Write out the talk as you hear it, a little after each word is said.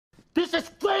This is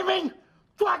Flaming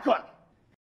Dragon!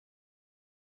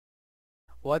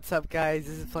 What's up, guys?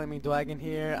 This is Flaming Dragon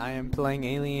here. I am playing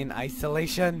Alien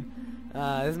Isolation.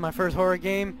 This is my first horror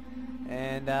game,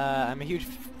 and I'm a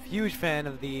huge fan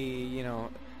of the,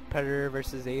 Predator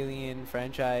versus Alien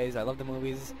franchise. I love the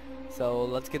movies, so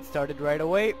let's get started right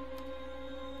away.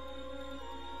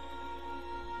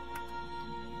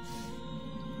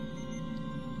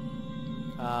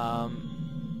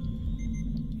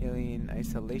 Alien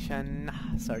Isolation,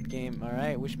 start game.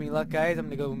 Alright, wish me luck, guys. I'm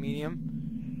gonna go medium.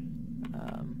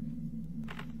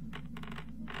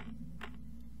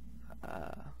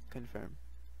 Confirm.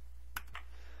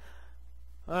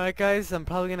 Alright, guys, I'm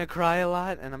probably gonna cry a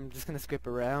lot, and I'm just gonna skip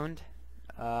around,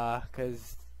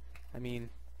 cause,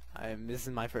 this is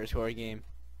my first horror game.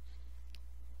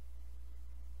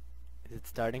 Is it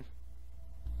starting?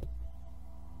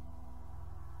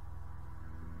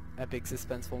 Epic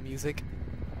suspenseful music.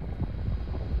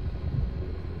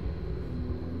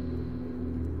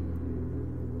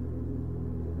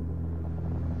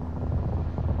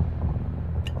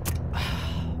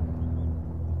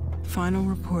 Final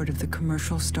report of the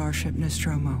commercial starship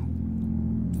Nostromo.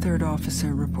 Third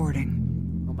officer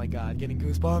reporting. Oh my god, getting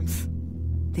goosebumps.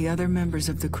 The other members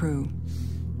of the crew.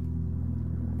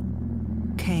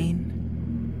 Kane.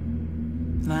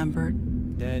 Lambert.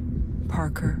 Dead.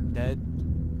 Parker. Dead.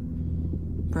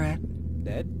 Brett.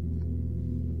 Dead.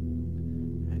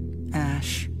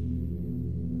 Ash.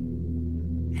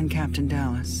 And Captain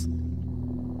Dallas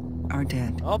are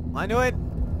dead. Oh, I knew it!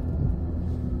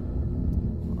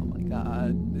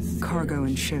 God, this is Cargo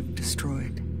and ship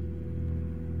destroyed.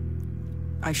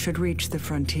 I should reach the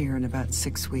frontier in about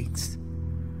 6 weeks.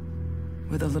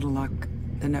 With a little luck,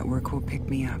 the network will pick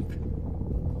me up.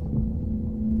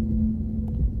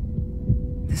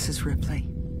 This is Ripley.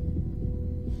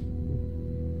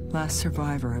 Last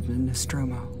survivor of the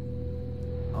Nostromo.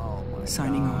 Oh my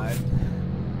Signing God. off.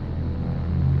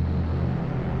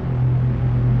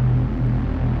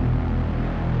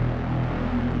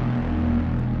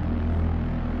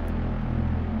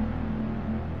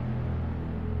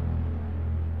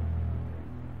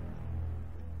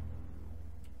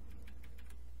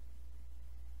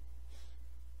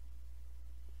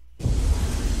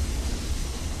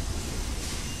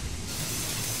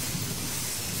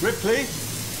 Ripley?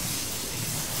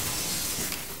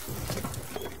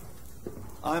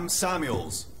 I'm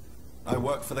Samuels. I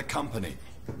work for the company.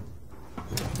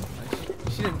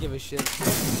 She didn't give a shit.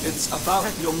 It's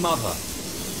about your mother.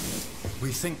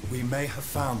 We think we may have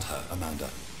found her, Amanda.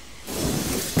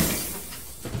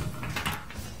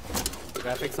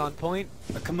 Graphics on point.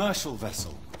 A commercial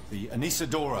vessel, the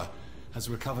Anisadora, has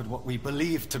recovered what we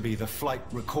believe to be the flight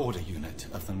recorder unit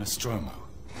of the Nostromo.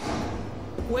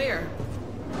 Where?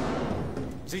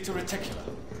 Zeta Reticula.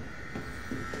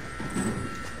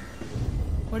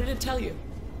 What did it tell you?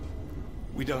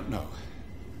 We don't know.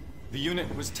 The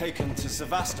unit was taken to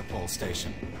Sevastopol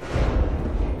station.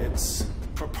 It's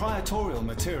proprietorial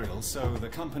material, so the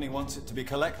company wants it to be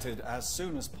collected as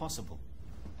soon as possible.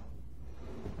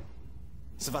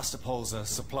 Sevastopol's a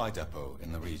supply depot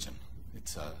in the region.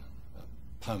 It's a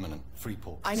permanent free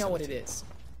port I know what it facility. is.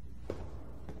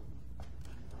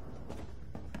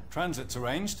 Transit's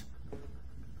arranged.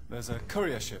 There's a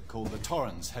courier ship called the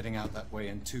Torrens heading out that way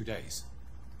in 2 days.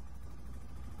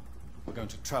 We're going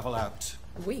to travel out.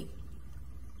 We?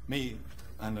 Me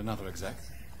and another exec.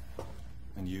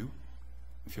 And you,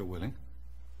 if you're willing.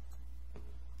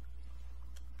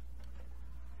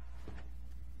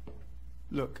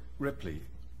 Look, Ripley,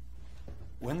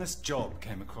 when this job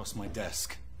came across my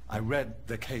desk, I read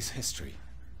the case history.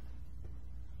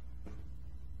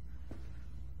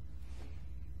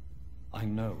 I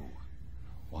know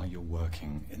why you're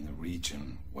working in the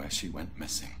region where she went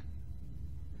missing.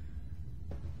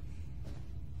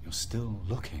 You're still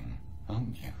looking,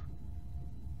 aren't you?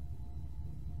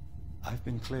 I've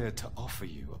been cleared to offer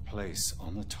you a place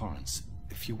on the Torrens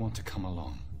if you want to come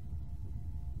along.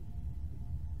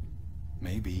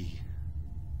 Maybe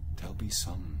there'll be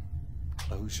some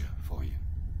closure for you.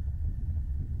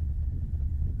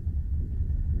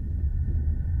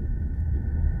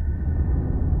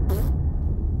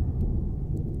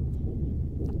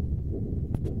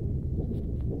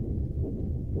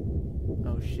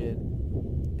 Oh shit.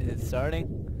 Is it starting?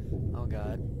 Oh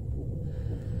god.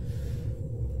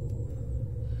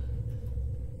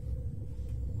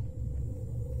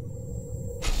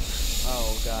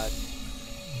 Oh god.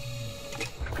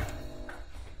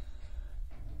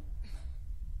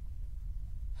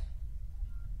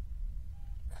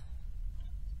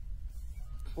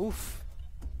 Oof.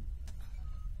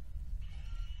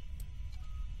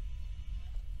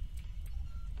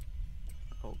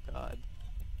 Oh god.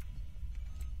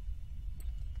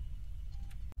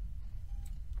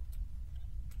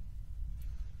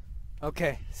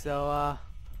 Okay, so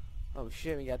oh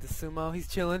shit, we got the sumo. He's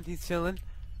chilling. He's chilling.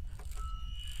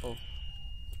 Oh.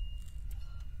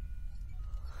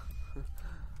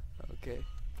 Okay.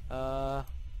 Got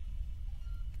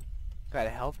a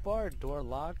health bar. Door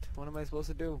locked. What am I supposed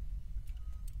to do?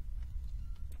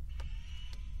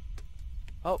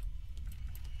 Oh.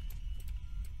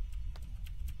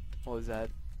 What was that?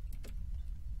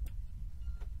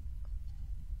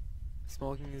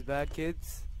 Smoking is bad,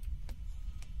 kids.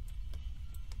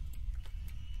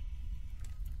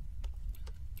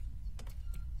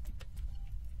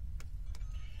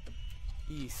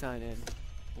 Sign in.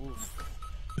 Oof.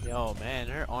 Yo, man,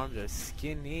 her arms are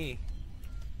skinny.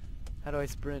 How do I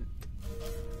sprint?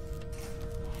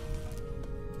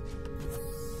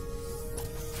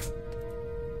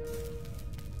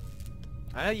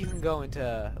 I know you can go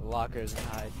into lockers and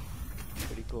hide.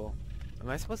 Pretty cool. Am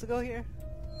I supposed to go here?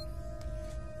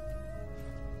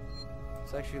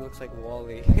 This actually looks like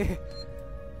Wall-E.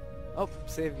 Oh,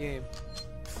 save game.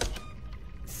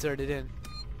 Insert it in.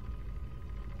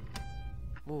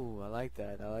 Ooh, I like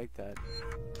that. I like that.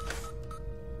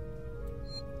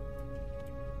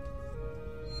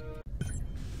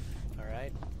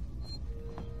 Alright.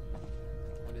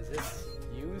 What is this?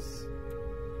 Use?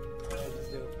 What did I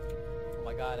just do? Oh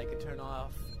my god, I can turn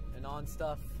off and on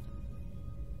stuff.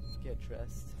 Get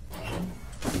dressed.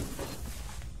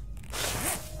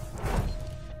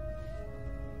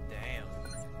 Damn.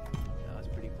 That was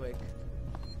pretty quick.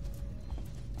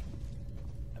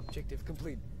 Objective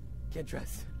complete. Get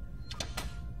dressed.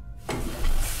 Alright,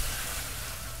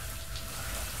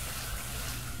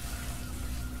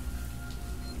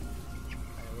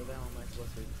 where the hell am I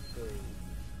supposed to go?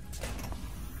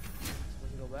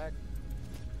 Supposed to go back?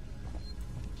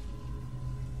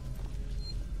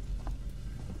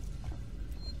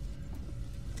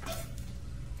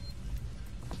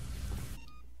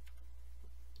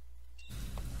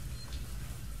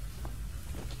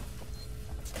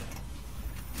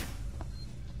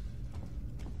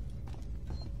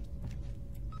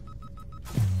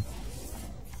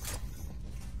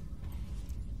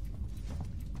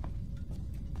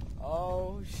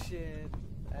 Oh shit,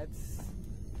 that's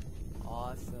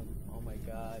awesome. Oh my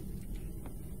god.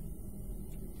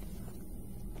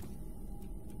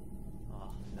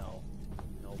 Oh no.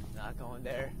 Nope, not going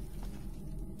there.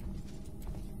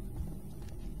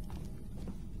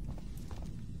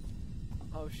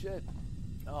 Oh shit.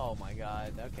 Oh my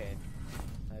god, okay.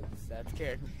 That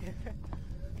scared me.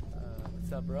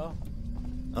 What's up, bro?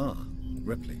 Ah,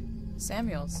 Ripley.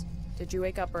 Samuels, did you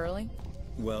wake up early?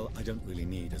 Well, I don't really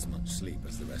need as much sleep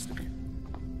as the rest of you.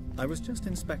 I was just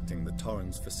inspecting the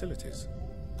Torrens facilities.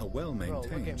 A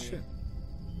well-maintained ship.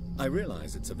 I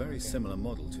realize it's a very similar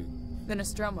model to... The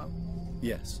Nostromo.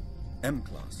 Yes,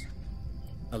 M-Class.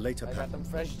 A later I got them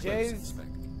fresh close J's. inspect.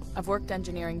 I've worked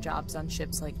engineering jobs on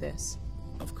ships like this.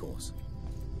 Of course.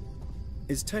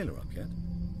 Is Taylor up yet?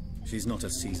 She's not a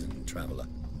seasoned traveler.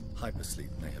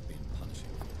 Hypersleep may have been punishing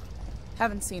for her.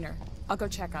 Haven't seen her. I'll go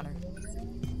check on her.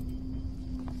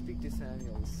 Speak to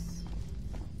Samuels.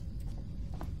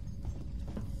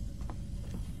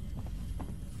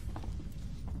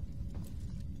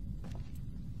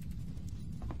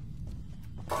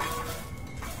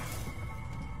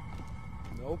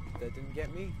 Nope, that didn't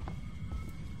get me.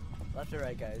 Left or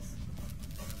right, guys?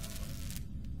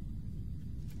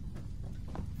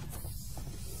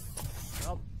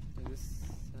 Oh, is this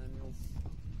Samuels?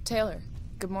 Taylor,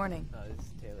 good morning. No, this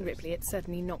is Taylor's. Ripley, it's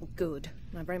certainly not good.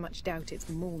 I very much doubt it's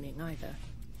morning either.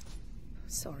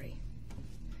 Sorry.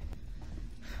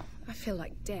 I feel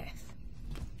like death.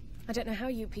 I don't know how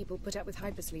you people put up with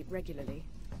hypersleep regularly.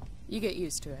 You get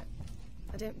used to it.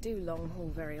 I don't do long haul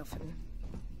very often.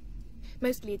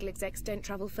 Most legal execs don't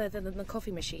travel further than the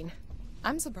coffee machine.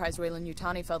 I'm surprised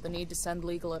Weyland-Yutani felt the need to send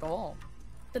legal at all.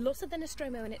 The loss of the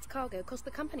Nostromo and its cargo cost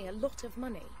the company a lot of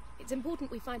money. It's important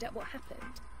we find out what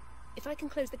happened. If I can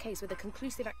close the case with a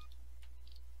conclusive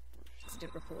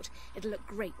accident report, it'll look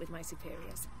great with my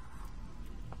superiors.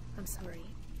 I'm sorry.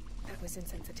 That was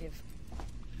insensitive.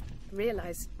 I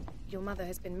realize your mother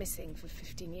has been missing for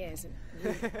 15 years and...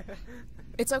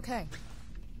 It's okay.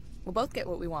 We'll both get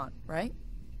what we want, right?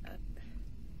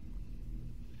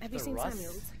 Have you The seen Russ?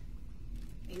 Samuels?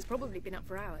 He's probably been up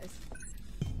for hours.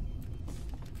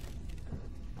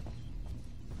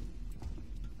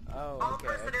 Oh, All okay.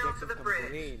 personnel to the Objective bridge.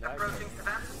 complete. Approaching Okay.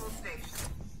 Sebastopol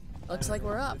Station. Looks like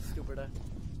we're up. It's stupid to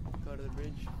go to the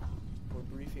bridge for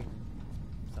briefing.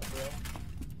 What's up, bro?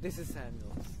 This is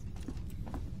Samuels.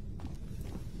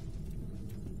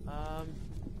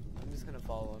 gonna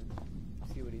follow him,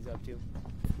 see what he's up to.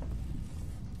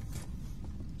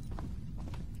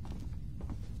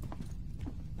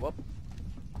 Whoop.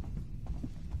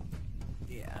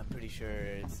 Yeah, I'm pretty sure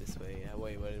it's this way.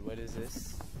 Wait, what is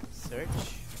this? Search?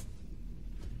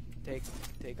 Take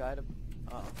item.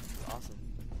 Oh, awesome.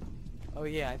 Oh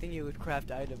yeah, I think you would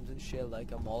craft items and shit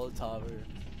like a Molotov or...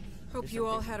 Hope you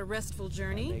all had a restful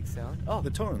journey. Make sound. Oh, The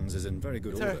Torrens is in very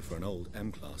good Sir. order for an old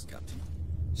M-class captain.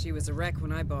 She was a wreck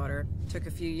when I bought her. Took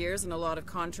a few years and a lot of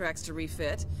contracts to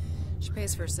refit. She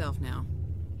pays for herself now.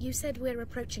 You said we're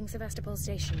approaching Sevastopol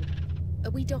Station.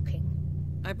 Are we docking?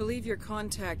 I believe your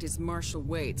contact is Marshal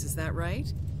Waits, is that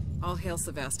right? I'll hail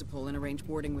Sevastopol and arrange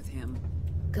boarding with him.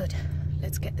 Good.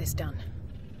 Let's get this done.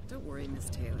 Don't worry, Miss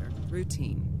Taylor.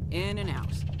 Routine. In and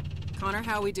out. Connor,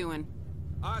 how we doing?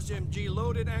 SMG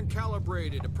loaded and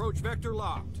calibrated. Approach vector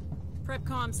locked. Prep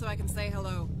comm so I can say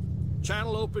hello.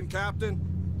 Channel open, Captain.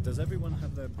 Does everyone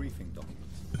have their briefing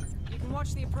documents? You can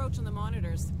watch the approach on the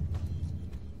monitors.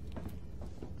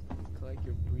 collect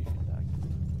your briefing document.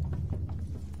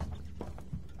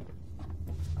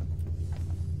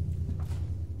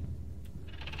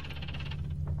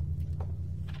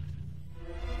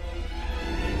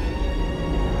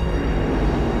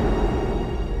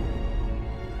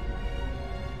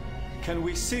 Can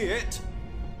we see it?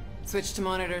 Switch to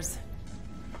monitors.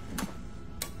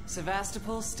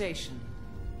 Sevastopol Station.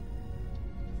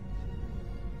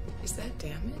 Is that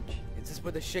damage? Is this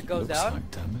where the shit goes Looks down? like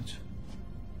damage.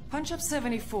 Punch up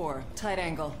 74, tight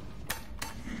angle.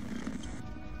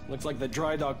 Looks like the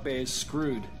dry dock bay is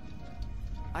screwed.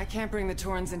 I can't bring the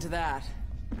Torrens into that.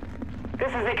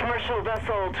 This is the commercial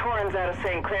vessel Torrens out of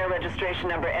St. Clair, registration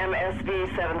number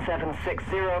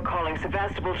MSV7760, calling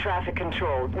Sevastopol Traffic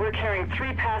Control. We're carrying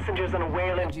 3 passengers on a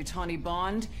whale in... Yutani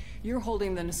Bond, you're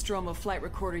holding the Nostromo flight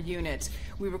recorder unit.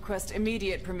 We request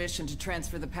immediate permission to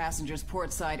transfer the passengers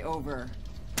port side over.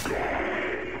 This Waits,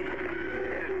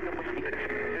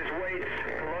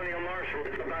 Colonial Marshal,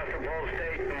 Sevastopol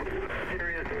Station.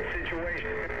 Serious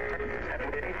situation.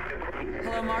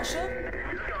 Hello, Marshal?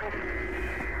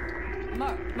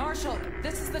 Marshal,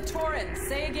 this is the Torrens.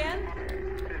 Say again?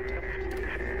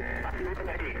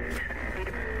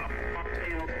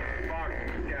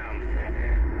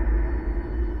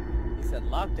 He said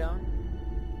lockdown.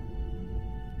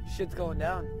 Shit's going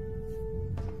down.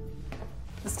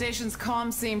 The station's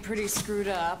comms seem pretty screwed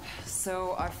up,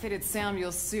 so I fitted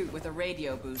Samuel's suit with a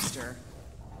radio booster.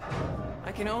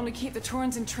 I can only keep the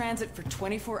Torrens in transit for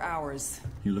 24 hours.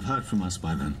 You'll have heard from us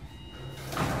by then.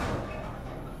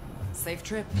 Safe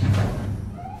trip.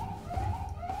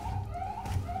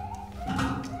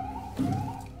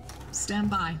 Stand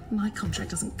by. My contract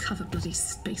doesn't cover bloody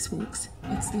spacewalks.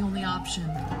 It's the only option,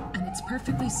 and it's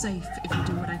perfectly safe if you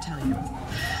do what I tell you.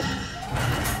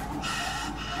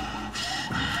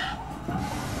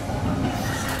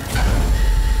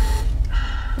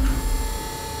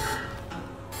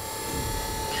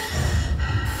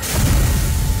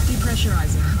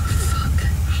 Depressurizer. Fuck.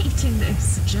 Hating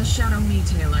this. Just shadow me,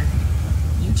 Taylor.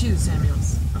 You too,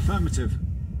 Samuels. Affirmative.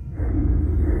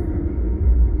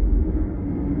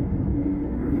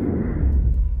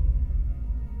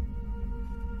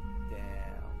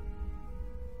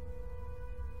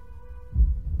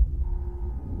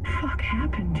 Fuck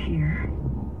happened here?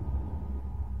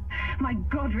 My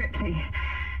God, Ripley.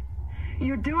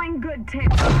 You're doing good, Taylor.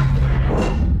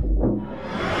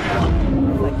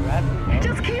 Like gravity.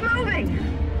 Just keep moving!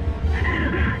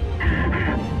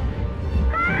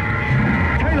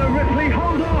 Taylor Ripley,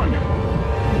 hold on!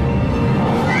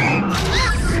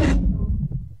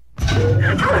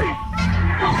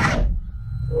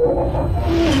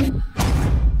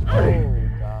 Oh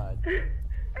god.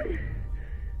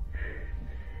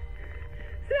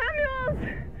 Samuels!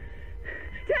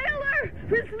 Taylor!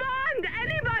 Respond!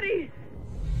 Anybody!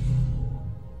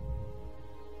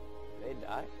 They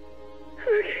die?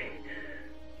 Okay.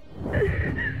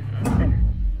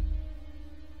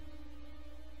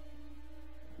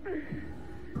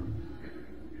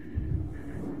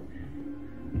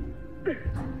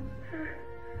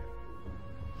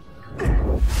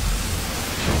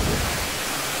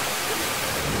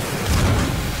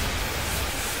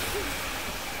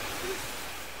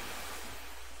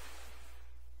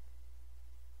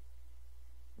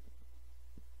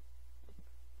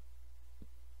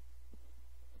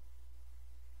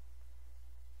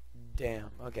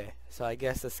 Damn, okay. So I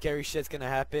guess the scary shit's gonna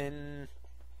happen.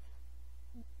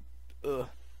 Ugh.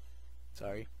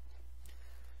 Sorry.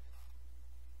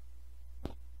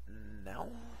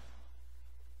 No.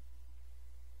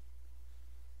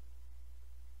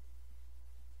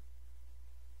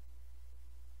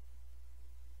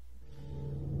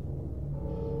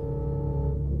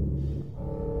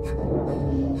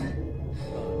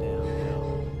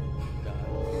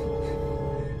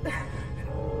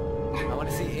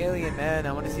 Hey man,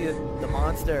 I want to see the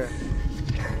monster.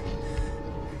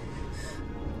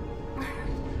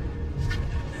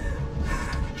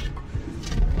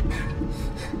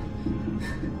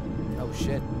 Oh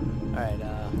shit. Alright,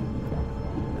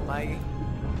 am I...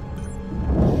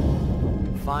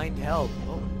 Find help.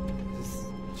 Oh, is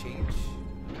this change?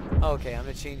 Oh, okay, I'm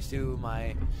gonna change to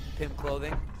my pimp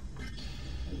clothing.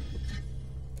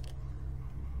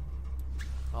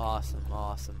 Awesome,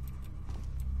 awesome.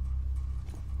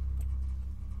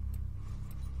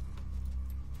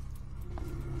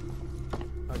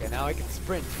 Okay, now I can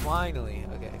sprint, finally.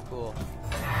 Okay, cool.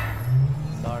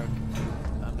 Dark.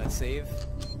 I'm gonna save.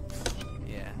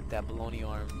 Yeah, that baloney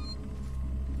arm.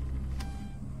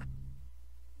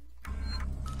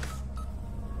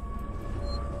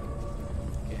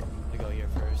 Okay, I'm gonna go here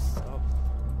first. Oh.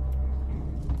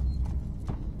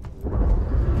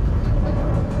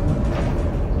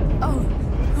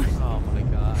 Oh my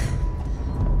god.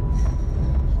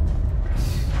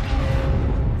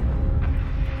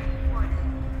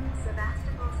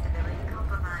 Sevastopol stability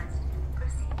compromised.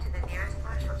 Proceed to the nearest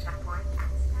partial checkpoint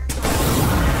and stand by.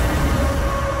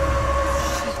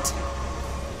 Shit.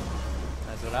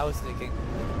 That's what I was thinking.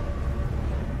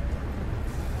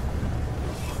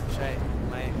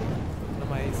 What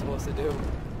am I supposed to do?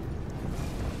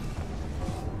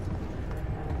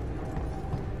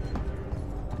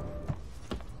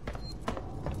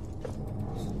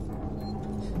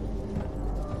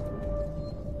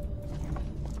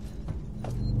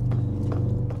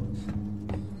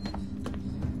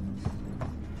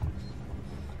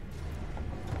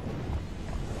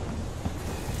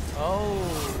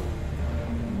 Oh,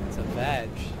 it's a badge.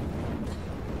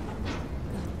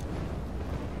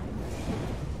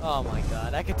 Oh my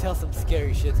god, I can tell some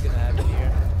scary shit's gonna happen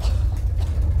here.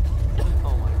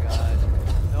 Oh my god.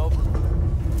 Nope.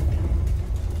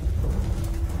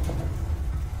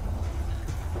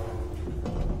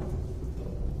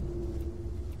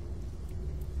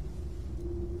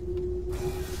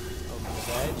 Open the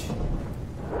badge.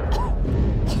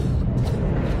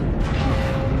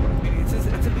 I mean, it's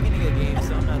the beginning of the game,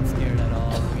 so I'm not scared at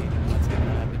all. I mean, what's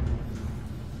gonna happen?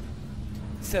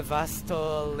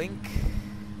 Sevastopol link.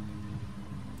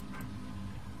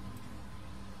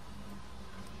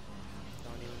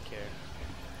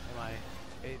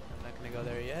 Wait, I'm not gonna go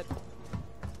there yet.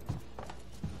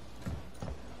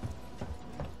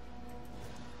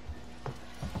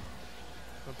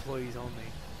 Employees only.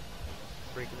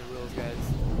 Breaking the rules, guys.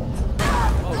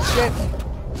 Oh shit!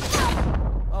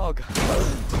 Oh god.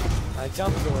 I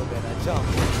jumped a little bit, I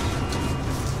jumped.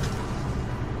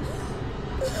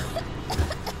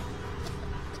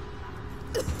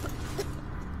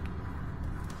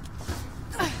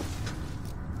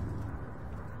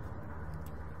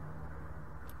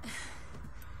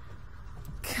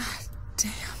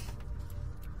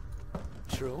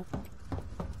 True.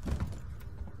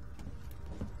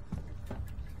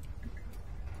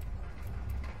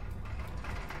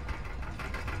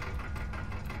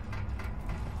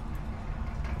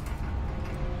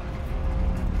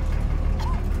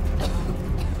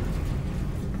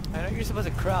 I know you're supposed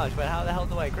to crouch, but how the hell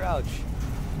do I crouch?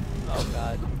 Oh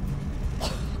god.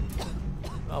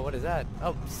 Oh, what is that?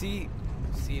 Oh, C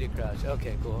to crouch.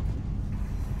 Okay, cool.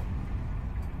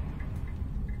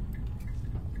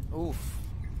 Oof.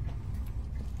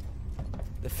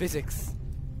 The physics.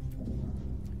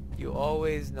 You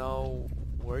always know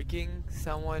working.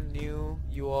 Someone new.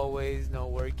 You always know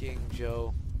working.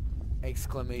 Joe.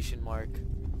 Exclamation mark.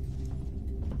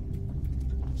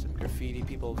 Some graffiti.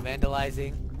 People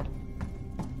vandalizing.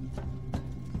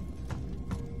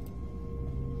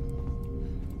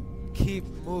 Keep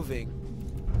moving.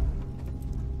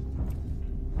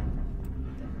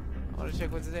 I want to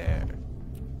check what's there.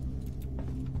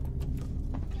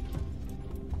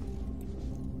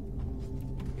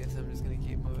 I'm just gonna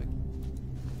keep moving.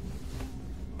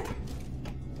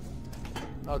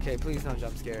 Okay, please don't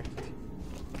jump scare.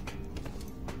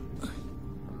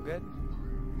 I'm good.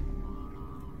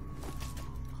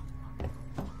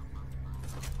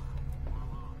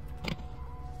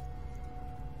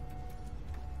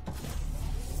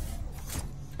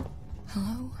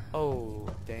 Hello? Oh,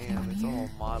 damn, it's a whole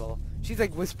model. She's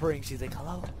like whispering, she's like,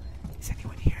 hello? Is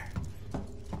anyone here?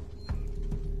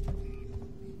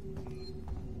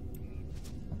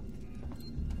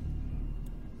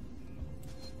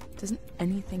 Doesn't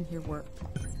anything here work?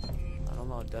 I don't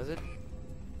know, does it?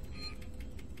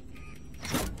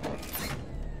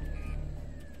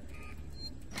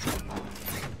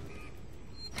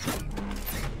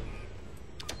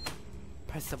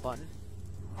 Press the button.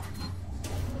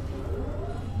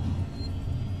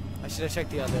 I should have checked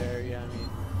the other area, I mean.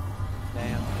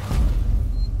 Damn.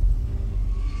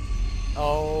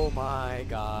 Oh my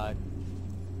god.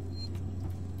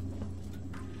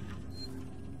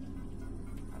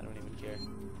 I don't even care.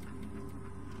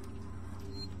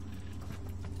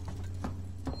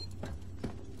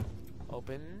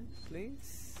 Open,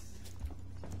 please.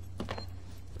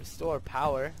 Restore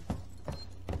power.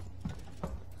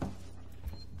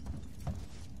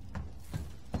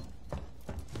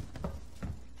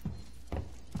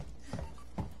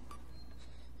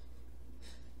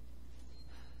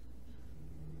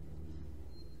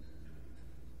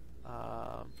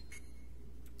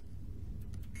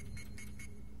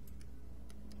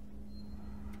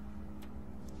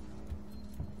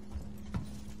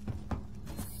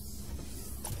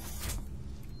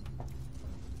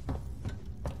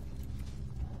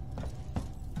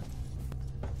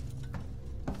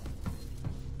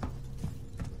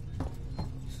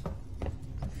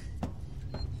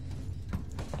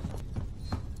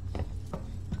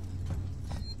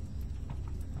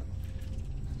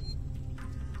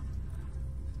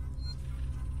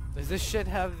 Does this shit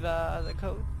have the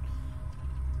code?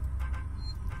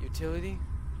 Utility?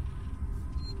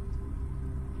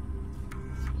 I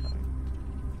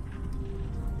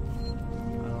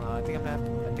don't know. I think I'm gonna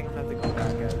have to go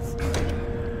back, guys.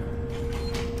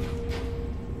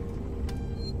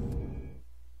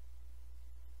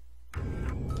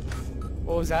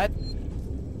 What was that?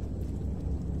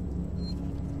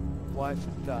 What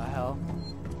the hell?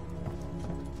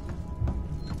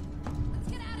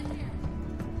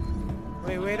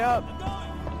 Wait up!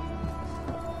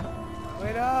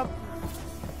 Wait up!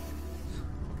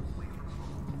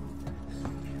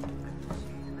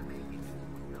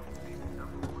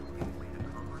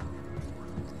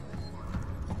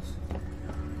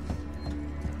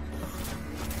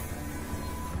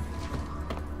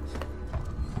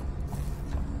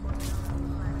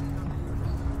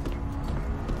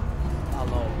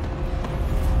 Hello.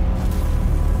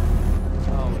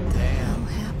 Oh damn.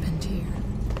 What happened here?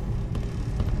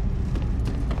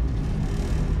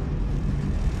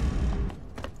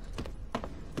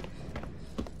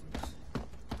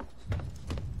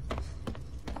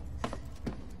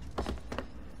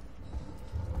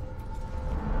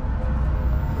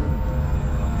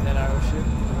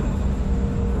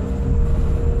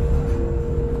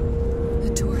 The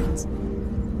Torrens.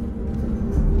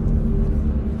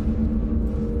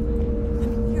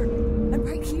 I'm here. I'm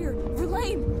right here.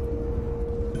 Verlaine!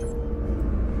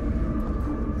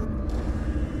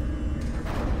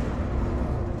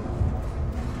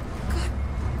 God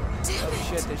damn it! Oh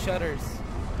shit, the shutters.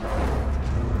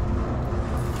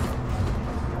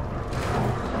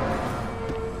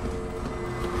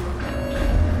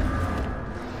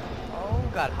 Oh,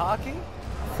 got hockey?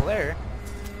 Flare.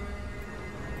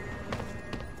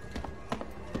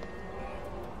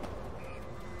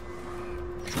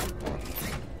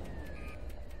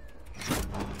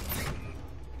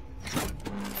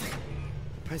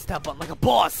 Press that button like a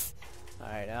boss!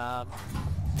 Alright,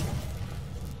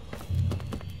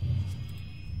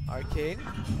 arcade.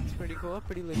 It's pretty cool,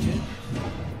 pretty legit.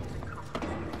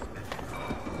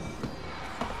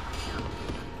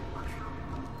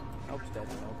 Oh, that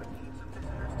didn't open.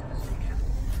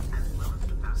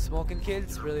 Smoking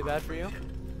kids, really bad for you.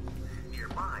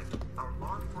 Nearby, our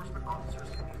law enforcement officers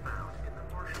can be found in the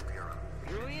Marshal Bureau.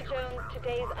 Julia Jones,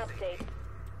 today's update.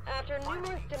 After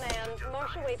numerous demands,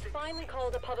 Marshal Waits finally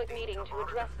called a public meeting to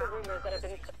address the rumors that have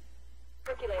been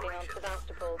circulating on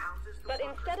Sevastopol. But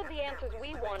instead of the answers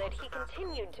we wanted, he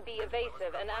continued to be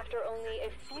evasive, and after only a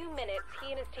few minutes,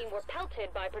 he and his team were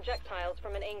pelted by projectiles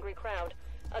from an angry crowd.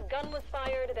 A gun was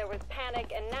fired, there was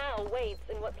panic, and now Waits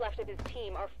and what's left of his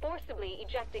team are forcibly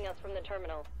ejecting us from the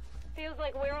terminal. Feels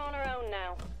like we're on our own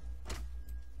now.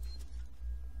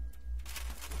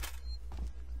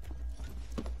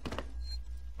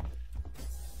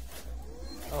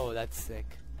 Oh, that's sick.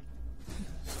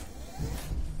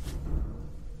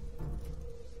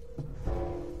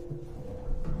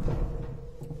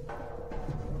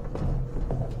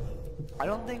 I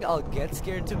don't think I'll get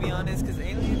scared, to be honest, because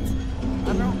aliens,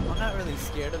 I'm not really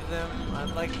scared of them.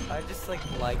 I just like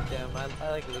them.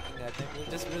 I like looking at them. They're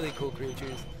just really cool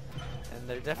creatures, and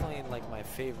they're definitely like my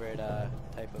favorite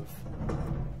type of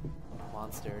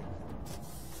monster.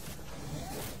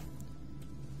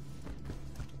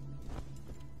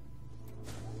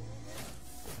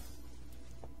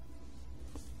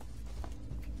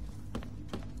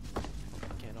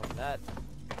 Can't open that.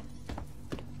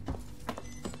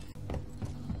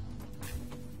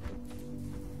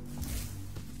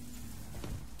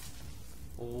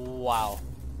 Wow.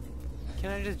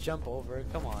 Can I just jump over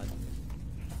it? Come on.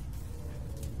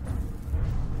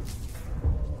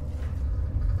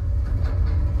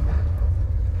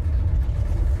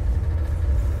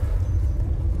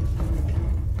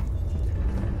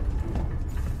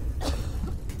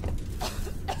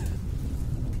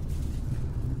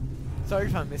 Sorry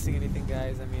if I'm missing anything,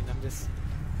 guys. I mean, I'm just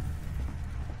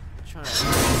trying to...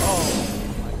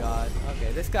 Oh my god.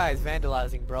 Okay, this guy is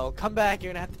vandalizing, bro. Come back,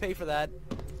 you're gonna have to pay for that.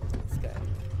 This guy...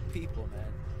 People,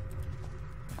 man.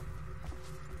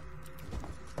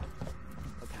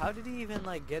 Like, how did he even,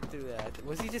 like, get through that?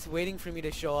 Was he just waiting for me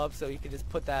to show up so he could just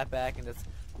put that back and just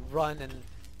run and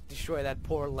destroy that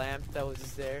poor lamp that was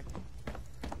just there?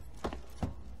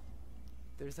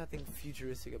 There's nothing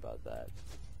futuristic about that.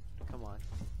 Come on.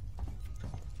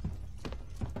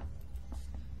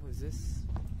 What is this?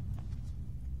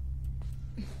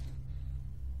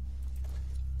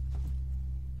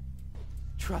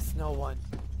 Trust no one.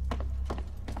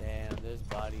 Damn, there's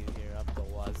bodies here up the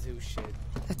wazoo shit.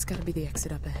 That's gotta be the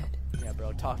exit up ahead. Yeah,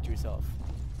 bro, talk to yourself.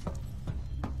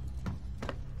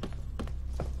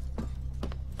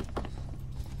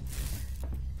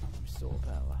 Soul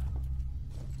power.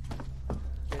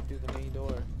 Get through the main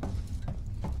door.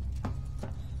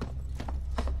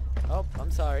 Oh,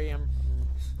 I'm sorry, I'm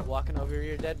walking over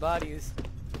your dead bodies.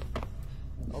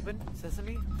 Open?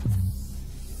 Sesame?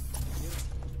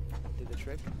 Did the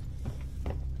trick.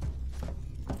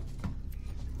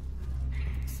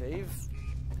 Save?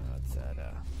 Oh, it's that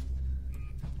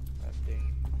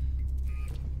thing.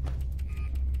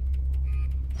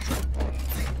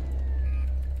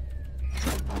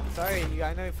 Sorry,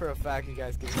 I know for a fact you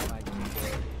guys give me my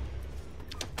keyboard.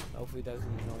 Hopefully it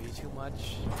doesn't annoy you too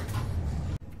much.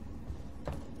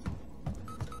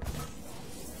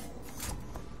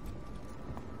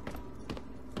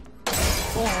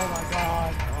 Oh my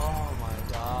god! Oh my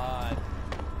god!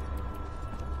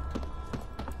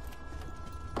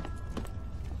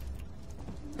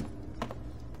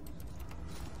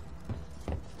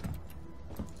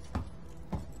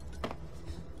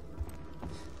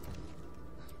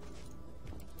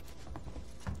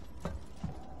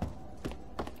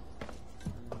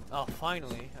 Oh,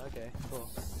 finally. Okay, cool.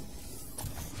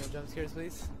 No jump scares,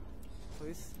 please.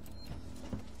 Please.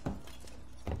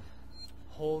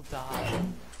 Hold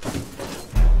on.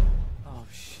 Oh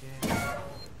shit.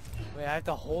 Wait, I have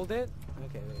to hold it?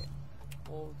 Okay, wait.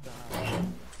 Hold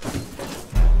on.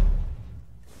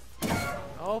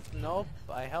 Nope, nope.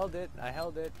 I held it. I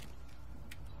held it.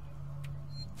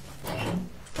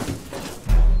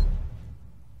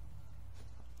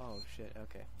 Oh shit,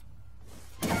 okay.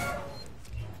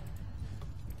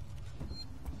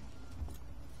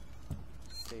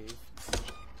 Save.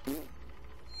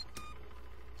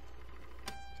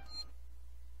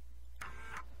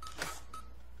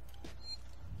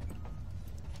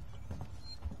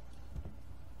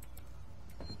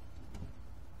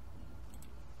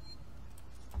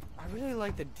 I really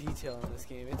like the detail in this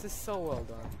game. It's just so well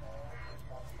done.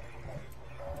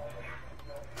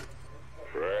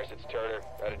 Reverse, it's Turner.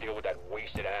 Gotta deal with that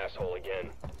wasted asshole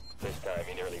again. This time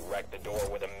he nearly wrecked the door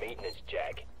with a maintenance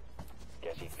jack.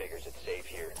 Guess he figures it's safe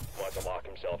here. Wants to lock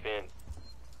himself in.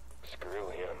 Screw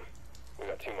him. We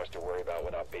got too much to worry about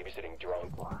without babysitting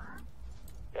drunk.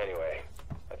 Anyway,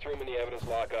 I threw him in the evidence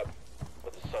lockup.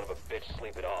 Let the son of a bitch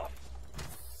sleep it off.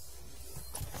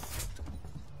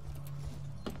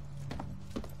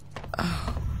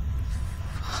 Oh,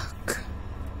 fuck. Damn,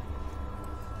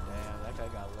 that guy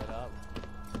got lit up.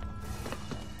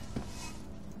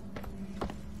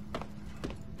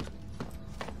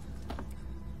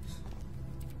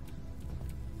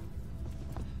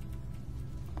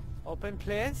 Open,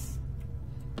 please.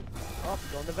 Oh,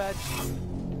 go on the bed.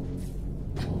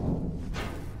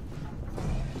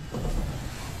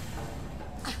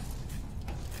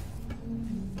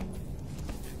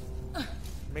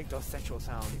 Make those sexual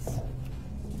sounds.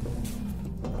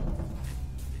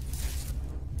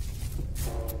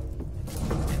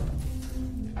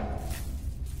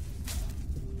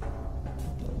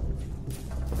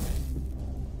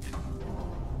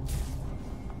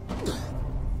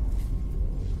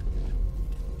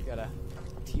 You gotta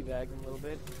teabag him a little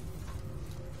bit.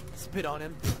 Spit on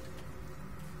him.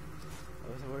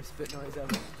 That was the worst spit noise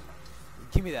ever.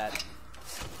 Give me that.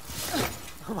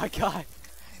 Oh my god.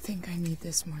 I think I need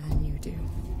this more than you do.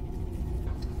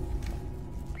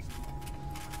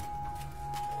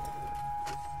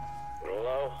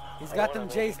 Hello? He's got them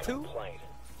J's too?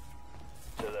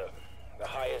 To the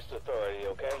highest authority,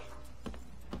 okay?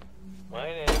 My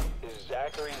name is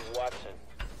Zachary Watson.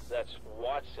 That's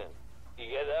Watson.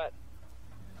 You get that?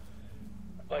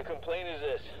 My complaint is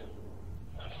this.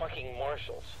 Fucking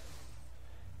marshals.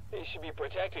 They should be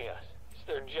protecting us. It's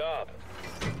their job.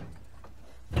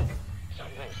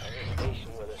 Something's on the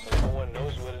station with us and no one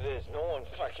knows what it is. No one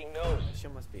fucking knows. This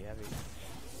shit must be heavy.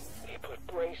 They put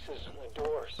braces on the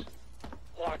doors.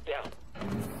 Lockdown.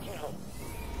 You know,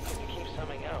 to keep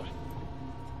something out.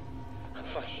 I'm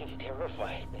fucking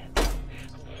terrified, man. I'm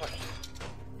fucking...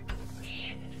 Oh,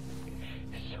 shit.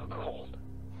 It's so cold.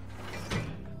 I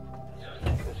don't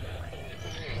think this fucking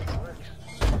thing works.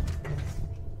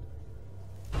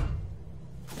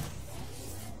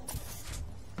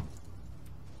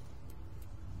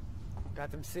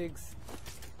 Got them SIGs.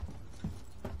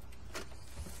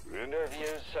 Interview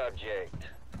subject.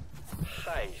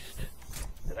 Heist.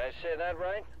 Did I say that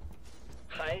right?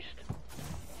 Heist?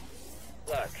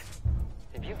 Look,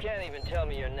 if you can't even tell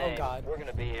me your name, we're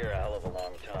gonna be here a hell of a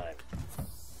long time.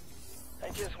 I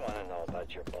just want to know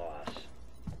about your boss.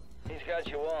 He's got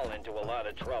you all into a lot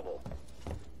of trouble.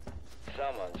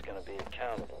 Someone's gonna be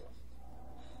accountable.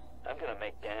 I'm gonna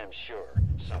make damn sure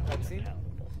someone's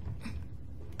accountable.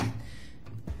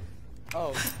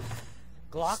 Oh.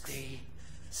 Glock? Stay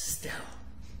still.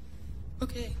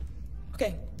 Okay.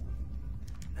 Okay.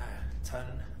 Now,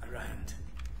 turn around.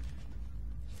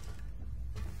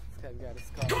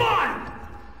 Come on!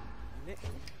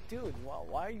 Dude,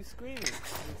 why are you screaming?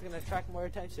 It's gonna attract more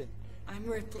attention. I'm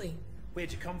Ripley.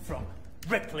 Where'd you come from?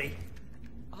 Ripley!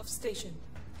 Off station.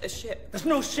 A ship. There's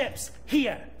no ships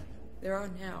here! There are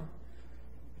now.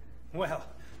 Well,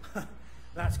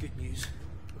 that's good news.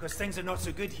 Because things are not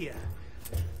so good here.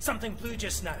 Something blue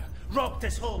just now. Rocked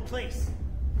this whole place.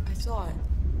 I saw it.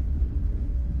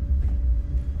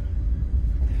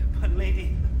 But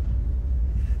lady,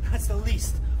 that's the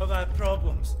least of our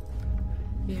problems.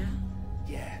 Yeah?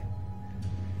 Yeah.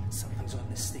 Something's on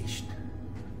this station.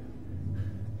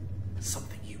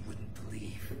 Something you wouldn't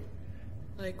believe.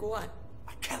 Like what?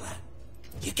 A killer.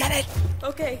 You get it?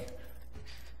 Okay.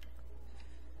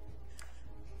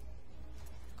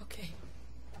 Okay.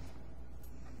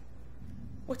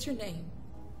 What's your name?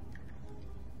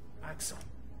 Axel.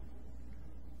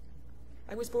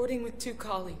 I was boarding with 2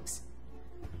 colleagues.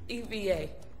 EVA.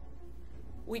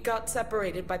 We got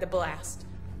separated by the blast.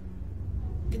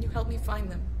 Can you help me find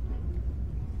them?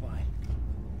 Why?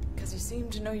 Because you seem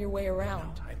to know your way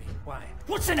around. No, I mean, why?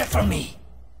 What's in it for me?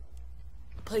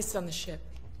 A place on the ship.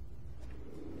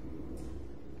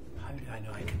 How do I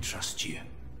know I can trust you?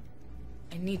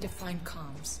 I need to find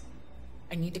comms.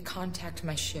 I need to contact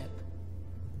my ship.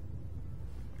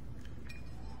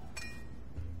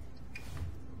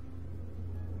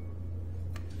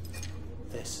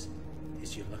 This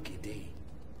is your lucky day.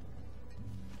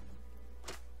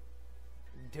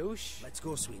 Douche. Let's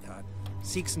go, sweetheart.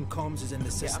 Seeks and comms is in the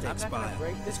Cystic Spire.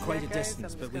 It's quite a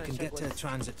distance, but we can get to a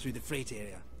transit through the freight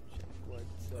area.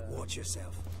 But watch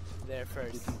yourself. There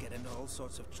first. You can get into all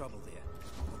sorts of trouble there.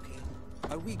 Okay?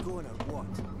 Are we going or what?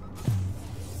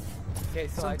 Okay,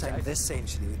 so sometime this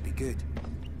century would be good.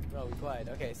 Bro, be quiet.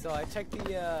 Okay, so I checked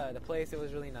the place. It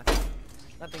was really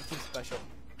nothing too special.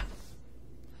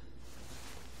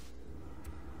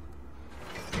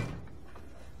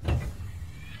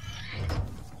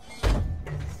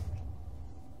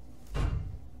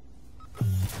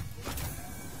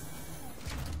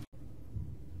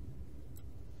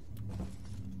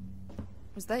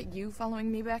 Was that you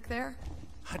following me back there?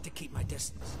 Had to keep my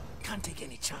distance. Can't take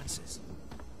any chances.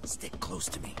 Stick close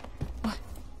to me. What?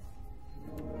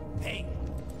 Hey,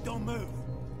 don't move.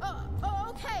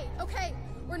 Okay.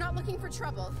 We're not looking for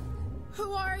trouble.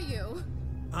 Who are you?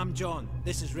 I'm John.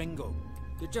 This is Ringo.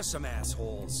 They're just some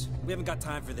assholes. We haven't got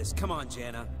time for this. Come on,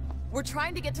 Jana. We're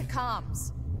trying to get to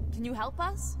comms. Can you help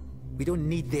us? We don't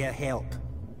need their help.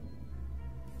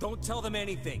 Don't tell them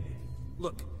anything.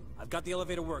 Look, I've got the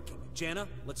elevator working. Jana,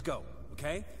 let's go,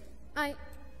 okay?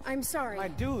 I'm sorry. My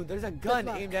dude, there's a gun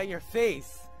aimed at your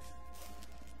face.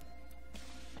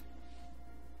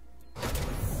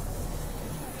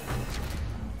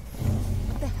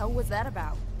 What the hell was that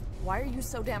about? Why are you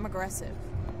so damn aggressive?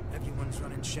 Everyone's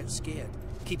running shit scared.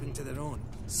 Keeping to their own.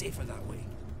 Safer that way.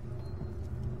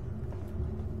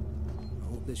 I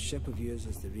hope this ship of yours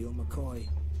is the real McCoy.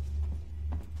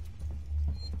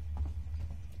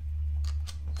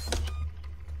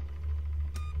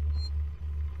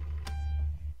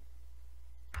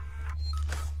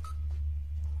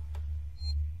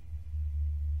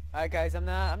 Alright guys, I'm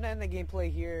not in the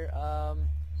gameplay here.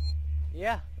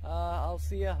 Yeah, I'll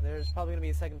see ya. There's probably gonna be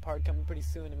a second part coming pretty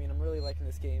soon. I mean, I'm really liking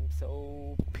this game,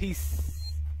 so peace.